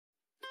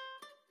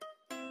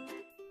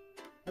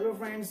Hello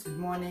friends, good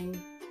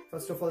morning.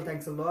 First of all,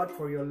 thanks a lot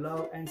for your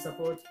love and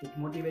support. It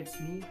motivates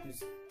me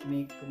to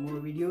make more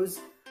videos.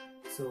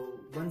 So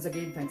once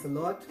again, thanks a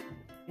lot.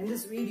 In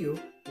this video,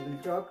 we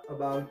will talk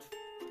about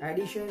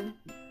addition,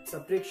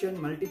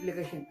 subtraction,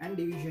 multiplication and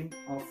division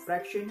of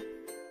fraction.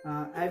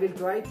 I will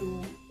try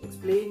to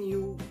explain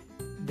you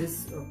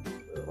this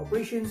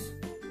operations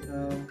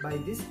by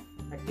this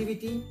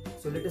activity.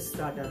 So let us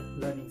start our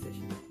learning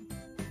session.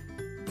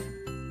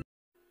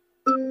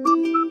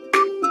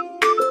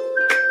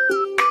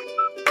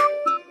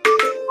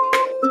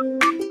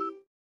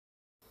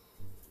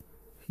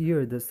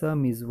 Here the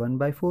sum is 1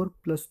 by 4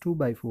 plus 2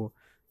 by 4.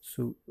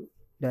 So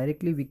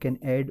directly we can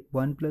add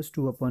 1 plus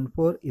 2 upon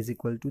 4 is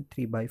equal to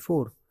 3 by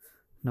 4.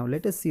 Now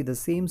let us see the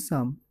same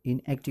sum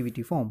in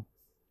activity form.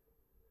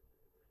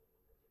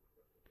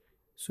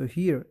 So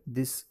here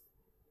this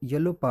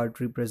yellow part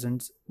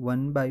represents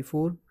 1 by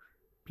 4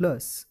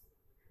 plus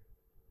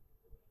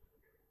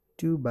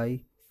 2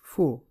 by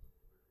 4,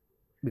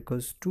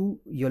 because 2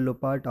 yellow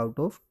part out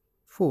of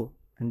 4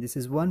 and this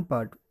is 1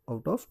 part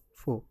out of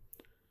 4.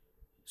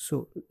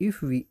 So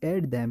if we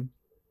add them,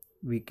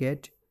 we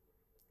get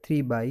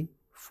 3 by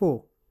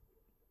 4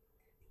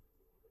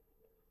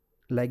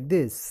 like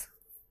this.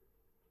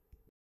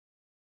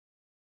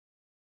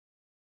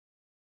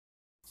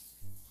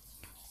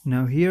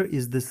 Now here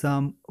is the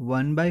sum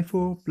 1 by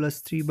 4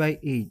 plus 3 by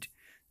 8.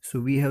 So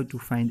we have to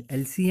find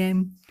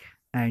LCM,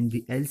 and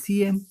the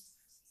LCM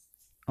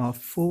of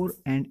 4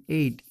 and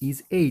 8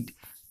 is 8,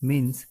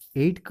 means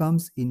 8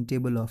 comes in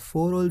table of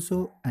 4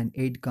 also and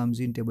 8 comes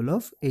in table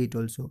of 8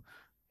 also.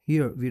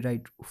 Here we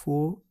write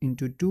 4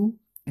 into 2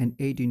 and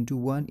 8 into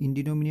 1 in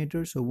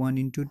denominator. So 1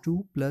 into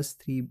 2 plus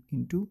 3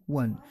 into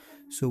 1.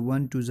 So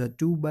 1 to the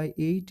 2 by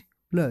 8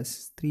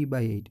 plus 3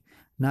 by 8.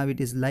 Now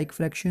it is like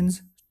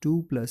fractions,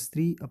 2 plus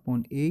 3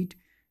 upon 8.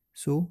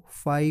 So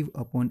 5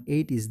 upon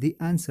 8 is the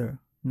answer.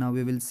 Now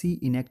we will see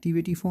in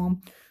activity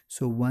form.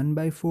 So 1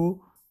 by 4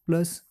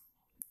 plus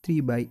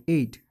 3 by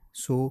 8.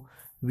 So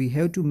we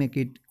have to make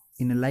it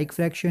in a like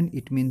fraction.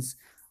 It means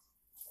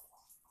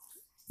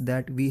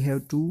that we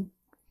have to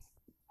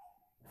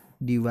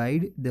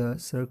divide the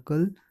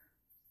circle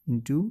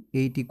into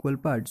 8 equal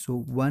parts. So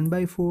 1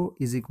 by 4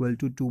 is equal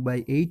to 2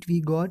 by 8 we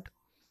got.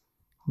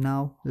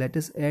 Now let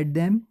us add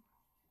them.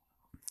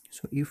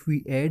 So if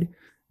we add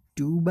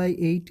 2 by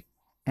 8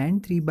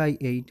 and 3 by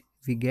 8,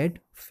 we get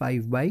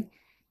 5 by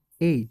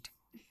 8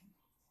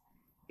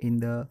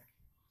 in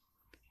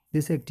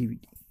this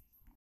activity.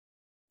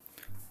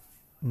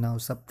 Now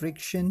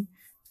subtraction,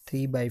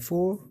 3 by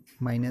 4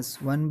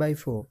 minus 1 by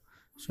 4.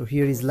 So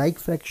here is like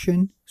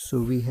fraction, so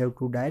we have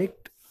to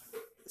direct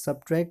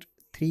subtract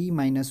 3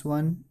 minus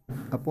 1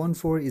 upon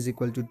 4 is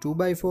equal to 2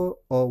 by 4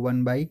 or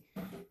 1 by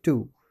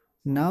 2.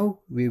 Now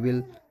we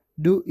will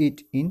do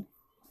it in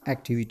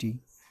activity.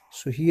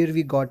 So here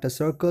we got a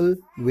circle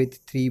with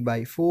 3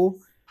 by 4.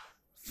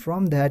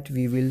 From that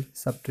we will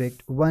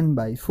subtract 1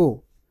 by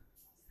 4.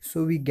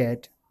 So we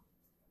get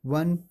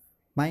 1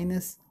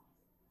 minus.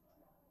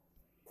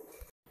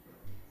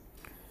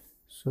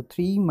 So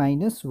 3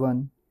 minus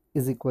 1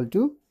 is equal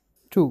to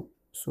 2.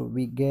 So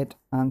we get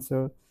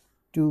answer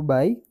 2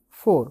 by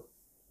 4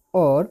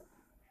 or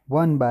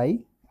 1 by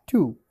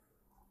 2.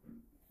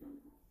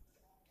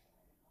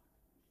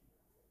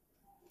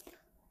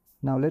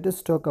 Now let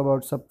us talk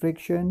about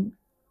subtraction.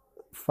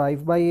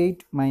 5 by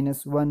 8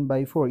 minus 1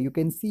 by 4. You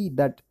can see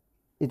that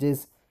it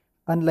is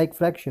unlike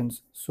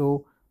fractions.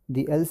 So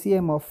the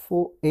LCM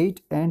of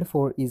 8 and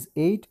 4 is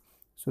 8.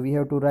 So we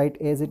have to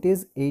write as it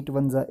is. 8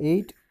 ones are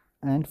 8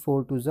 and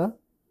 4 twos are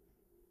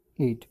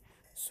 8.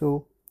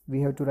 So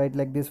we have to write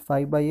like this: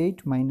 5 by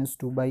 8 minus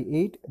 2 by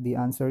 8. The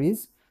answer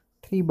is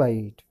 3 by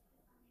 8.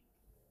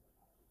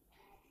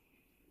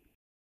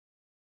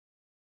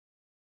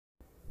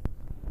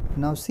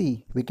 Now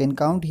see, we can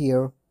count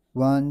here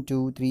 1,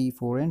 2, 3,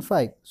 4 and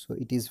 5. So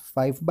it is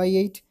 5 by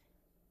 8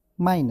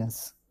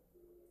 minus,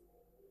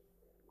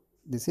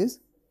 this is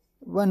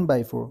 1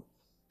 by 4,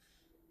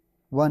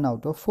 1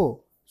 out of 4.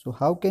 So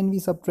how can we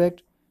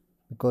subtract?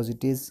 Because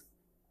it is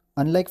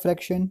unlike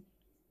fraction.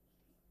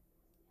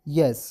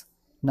 Yes,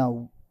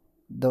 now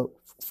the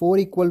 4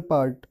 equal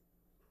part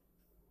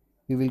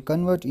we will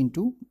convert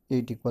into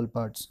 8 equal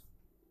parts.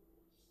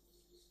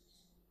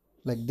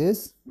 Like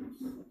this,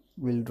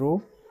 we'll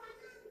draw.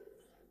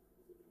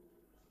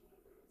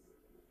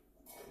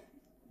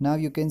 Now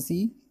you can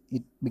see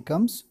it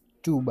becomes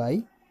 2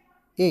 by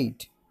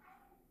 8.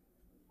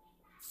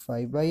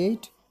 5 by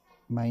 8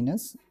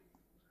 minus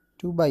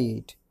 2 by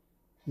 8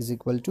 is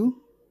equal to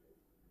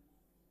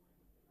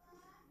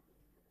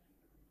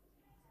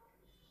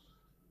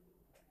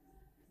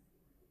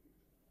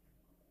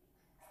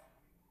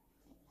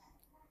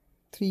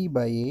 3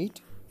 by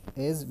 8,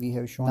 as we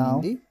have shown.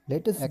 Now, in the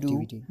let us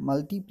activity. Do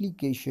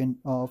multiplication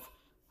of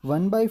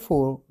 1 by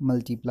 4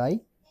 multiply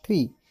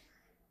 3.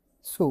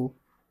 So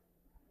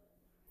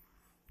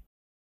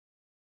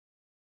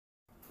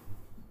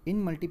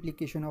in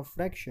multiplication of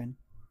fraction,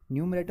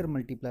 numerator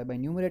multiply by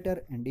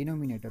numerator and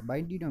denominator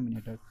by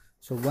denominator.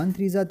 So 1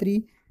 3s are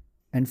 3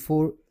 and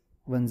 4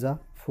 ones are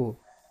 4.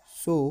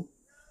 So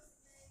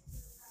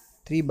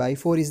 3 by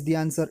 4 is the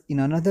answer. In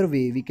another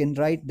way, we can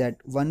write that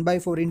 1 by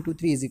 4 into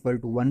 3 is equal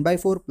to 1 by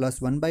 4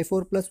 plus 1 by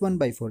 4 plus 1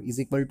 by 4 is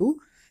equal to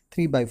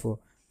 3 by 4.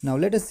 Now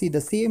let us see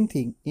the same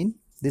thing in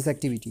this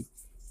activity.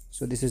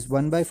 So this is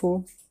 1 by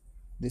 4.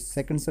 This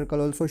second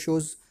circle also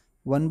shows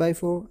 1 by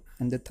 4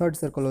 and the third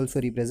circle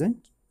also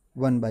represents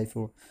 1 by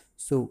 4.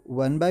 So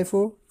 1 by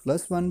 4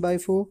 plus 1 by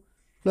 4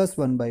 plus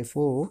 1 by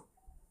 4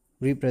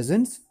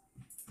 represents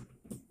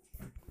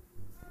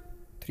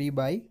 3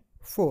 by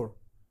 4.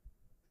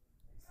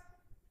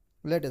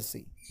 Let us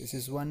see. This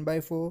is 1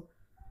 by 4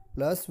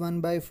 plus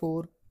 1 by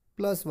 4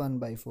 plus 1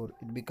 by 4.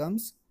 It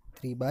becomes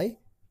 3 by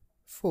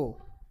 4.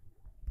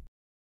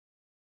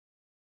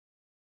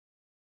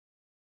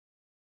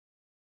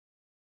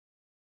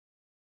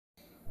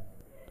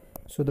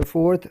 So the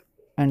fourth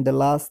and the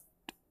last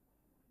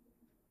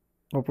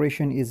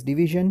operation is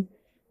division.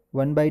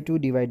 1 by 2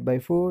 divide by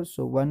 4.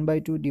 So 1 by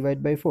 2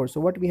 divide by 4.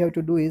 So what we have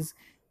to do is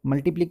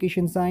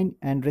multiplication sign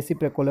and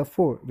reciprocal of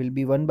 4 will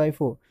be 1 by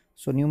 4.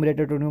 So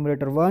numerator to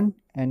numerator 1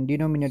 and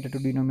denominator to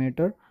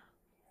denominator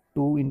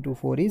 2 into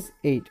 4 is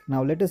 8.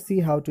 Now let us see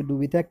how to do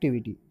with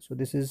activity. So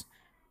this is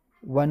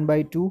 1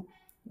 by 2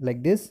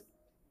 like this.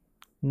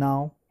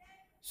 Now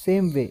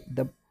same way,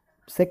 the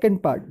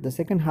second part, the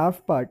second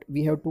half part,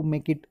 we have to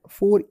make it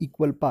 4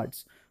 equal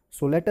parts.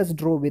 So let us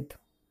draw with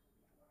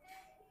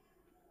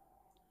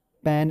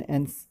pen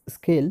and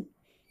scale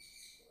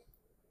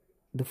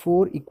the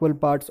 4 equal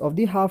parts of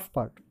the half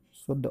part.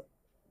 So the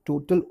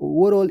total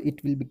overall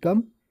it will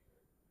become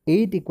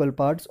 8 equal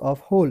parts of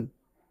whole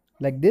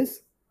like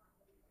this.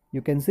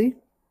 You can see.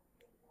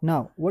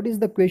 Now what is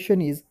the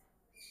question is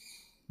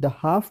the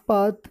half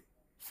part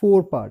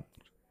 4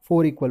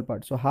 equal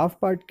parts. So half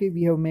part ke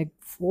we have make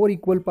 4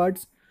 equal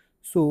parts.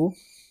 So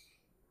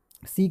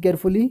see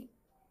carefully,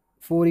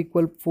 fourth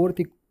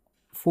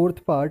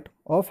part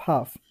of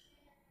half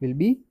will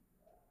be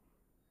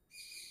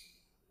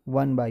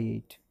 1 by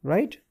 8,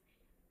 right?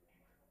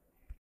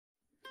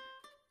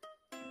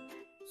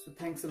 So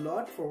thanks a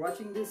lot for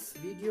watching this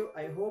video.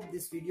 I hope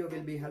this video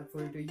will be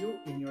helpful to you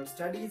in your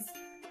studies.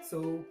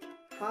 So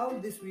how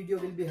this video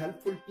will be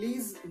helpful,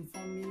 please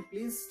inform me,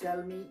 please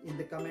tell me in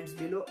the comments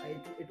below.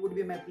 It would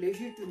be my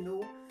pleasure to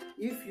know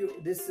if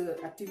this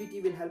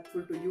activity will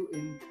helpful to you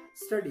in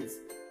studies.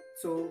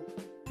 So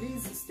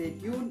please stay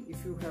tuned.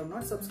 If you have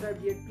not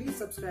subscribed yet, please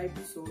subscribe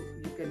so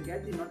you can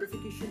get the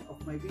notification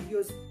of my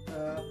videos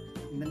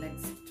in the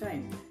next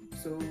time.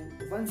 So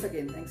once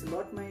again, thanks a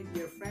lot my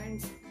dear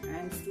friends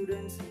and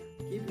students.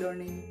 Keep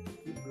learning,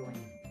 keep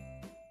growing.